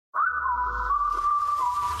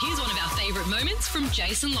Here's one of our favourite moments from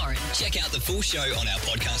Jason Lauren. Check out the full show on our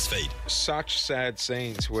podcast feed. Such sad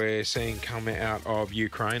scenes we're seeing come out of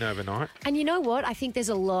Ukraine overnight. And you know what? I think there's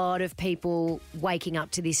a lot of people waking up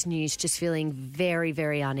to this news just feeling very,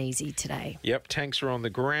 very uneasy today. Yep, tanks are on the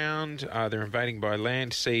ground. They're invading by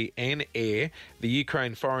land, sea and air. The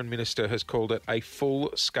Ukraine Foreign Minister has called it a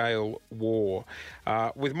full-scale war.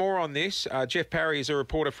 With more on this, Jeff Parry is a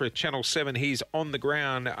reporter for Channel 7. He's on the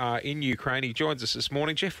ground in Ukraine. He joins us this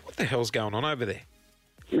morning. Jeff, what the hell's going on over there?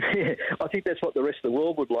 Yeah, I think that's what the rest of the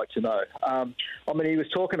world would like to know. He was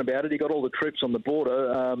talking about it. He got all the troops on the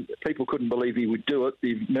border. People couldn't believe he would do it.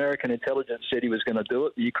 The American intelligence said he was going to do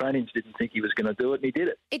it. The Ukrainians didn't think he was going to do it, and he did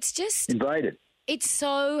it. It's just... invaded. It's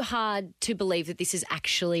so hard to believe that this is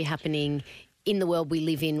actually happening in the world we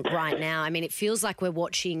live in right now. I mean, it feels like we're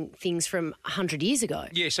watching things from 100 years ago.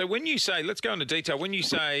 Yeah, so when you say, let's go into detail, when you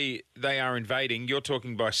say they are invading, you're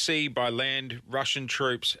talking by sea, by land. Russian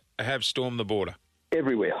troops have stormed the border.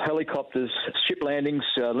 Everywhere. Helicopters, ship landings,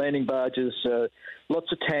 landing barges, lots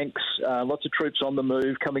of tanks, lots of troops on the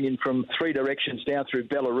move coming in from three directions down through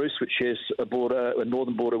Belarus, which shares a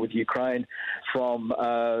northern border with Ukraine, from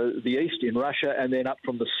the east in Russia, and then up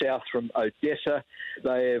from the south from Odessa.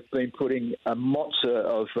 They have been putting a monster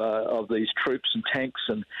of these troops and tanks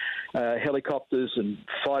and helicopters and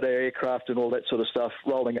fighter aircraft and all that sort of stuff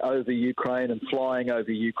rolling over Ukraine and flying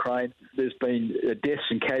over Ukraine. There's been deaths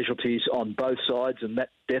and casualties on both sides, and that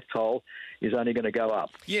death toll is only going to go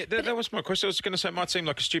up. Yeah, that was my question. I was going to say, it might seem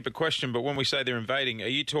like a stupid question, but when we say they're invading, are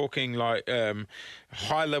you talking like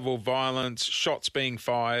high-level violence, shots being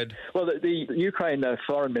fired? Well, the Ukraine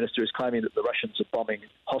foreign minister is claiming that the Russians are bombing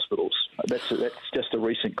hospitals. That's just a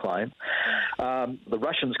recent claim. The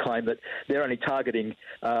Russians claim that they're only targeting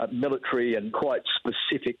military and quite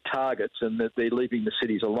specific targets, and that they're leaving the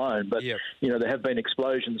cities alone. But, Yep. There have been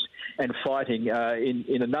explosions and fighting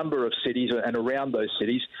in a number of cities and around those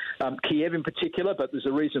cities. Kiev in particular, but there's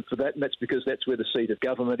a reason for that, and that's because that's where the seat of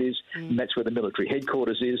government is, and that's where the military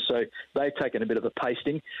headquarters is. So they've taken a bit of a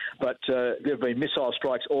pasting. But there have been missile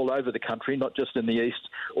strikes all over the country, not just in the east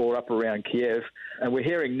or up around Kiev. And we're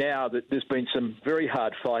hearing now that there's been some very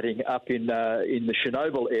hard fighting up in the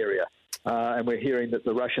Chernobyl area. And we're hearing that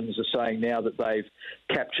the Russians are saying now that they've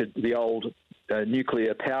captured the old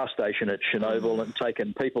nuclear power station at Chernobyl and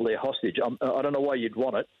taken people there hostage. I don't know why you'd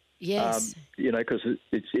want it. Yes. Because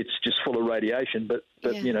it's just full of radiation, but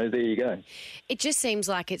Yeah. there you go. It just seems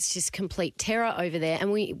like it's just complete terror over there.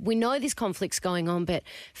 And we know this conflict's going on, but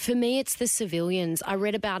for me, it's the civilians. I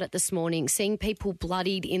read about it this morning, seeing people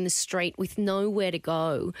bloodied in the street with nowhere to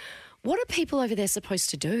go. What are people over there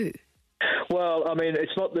supposed to do? Well,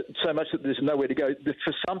 it's not that so much that there's nowhere to go.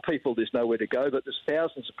 For some people, there's nowhere to go, but there's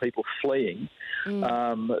thousands of people fleeing.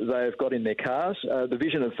 They've got in their cars. The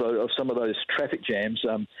vision of some of those traffic jams,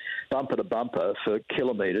 bumper to bumper for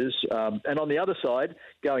kilometres. And on the other side,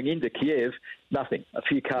 going into Kiev, nothing, a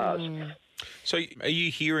few cars. So are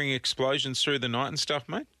you hearing explosions through the night and stuff,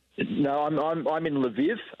 mate? No, I'm in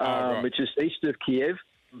Lviv, right. which is east of Kiev.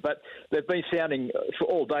 But they've been sounding, for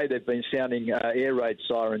all day, they've been sounding air raid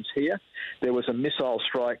sirens here. There was a missile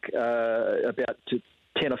strike about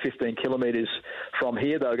 10 or 15 kilometres from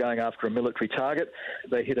here. They were going after a military target.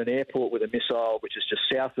 They hit an airport with a missile, which is just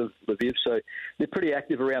south of Lviv. So they're pretty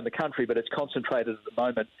active around the country, but it's concentrated at the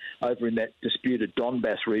moment over in that disputed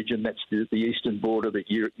Donbass region. That's the eastern border that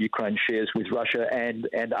Ukraine shares with Russia and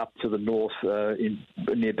up to the north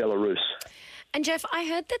near Belarus. And Jeff, I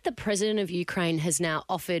heard that the president of Ukraine has now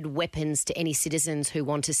offered weapons to any citizens who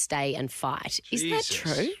want to stay and fight. Is that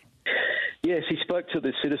true? Yes, he spoke to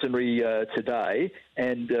the citizenry today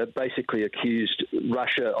and basically accused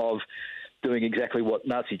Russia of doing exactly what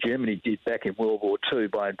Nazi Germany did back in World War II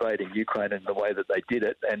by invading Ukraine in the way that they did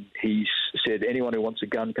it. And he said, anyone who wants a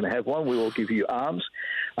gun can have one. We will give you arms.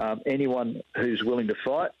 Anyone who's willing to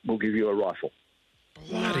fight, we'll give you a rifle.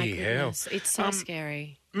 Bloody hell. It's so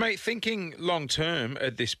scary. Mate, thinking long term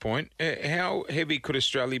at this point, how heavy could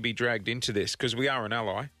Australia be dragged into this? Because we are an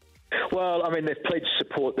ally. Well, they've pledged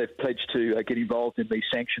support. They've pledged to get involved in these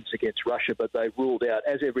sanctions against Russia, but they've ruled out,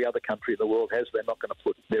 as every other country in the world has, they're not going to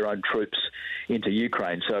put their own troops into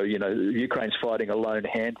Ukraine. So, Ukraine's fighting a lone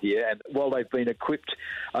hand here. And while they've been equipped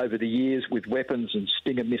over the years with weapons and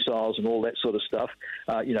Stinger missiles and all that sort of stuff,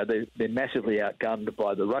 they're massively outgunned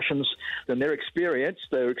by the Russians. And they're experienced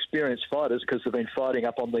fighters because they've been fighting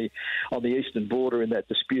up on the eastern border in that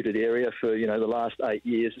disputed area for, the last 8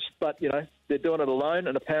 years. But, they're doing it alone,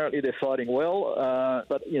 and apparently they're fighting well.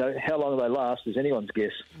 But, how long they last is anyone's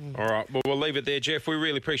guess. All right. Well, we'll leave it there, Jeff. We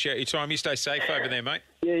really appreciate your time. You stay safe over there, mate.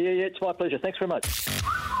 Yeah. It's my pleasure. Thanks very much.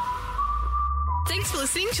 Thanks for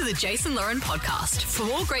listening to the Jason Lauren podcast. For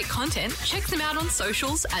more great content, check them out on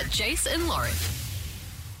socials at Jason Lauren.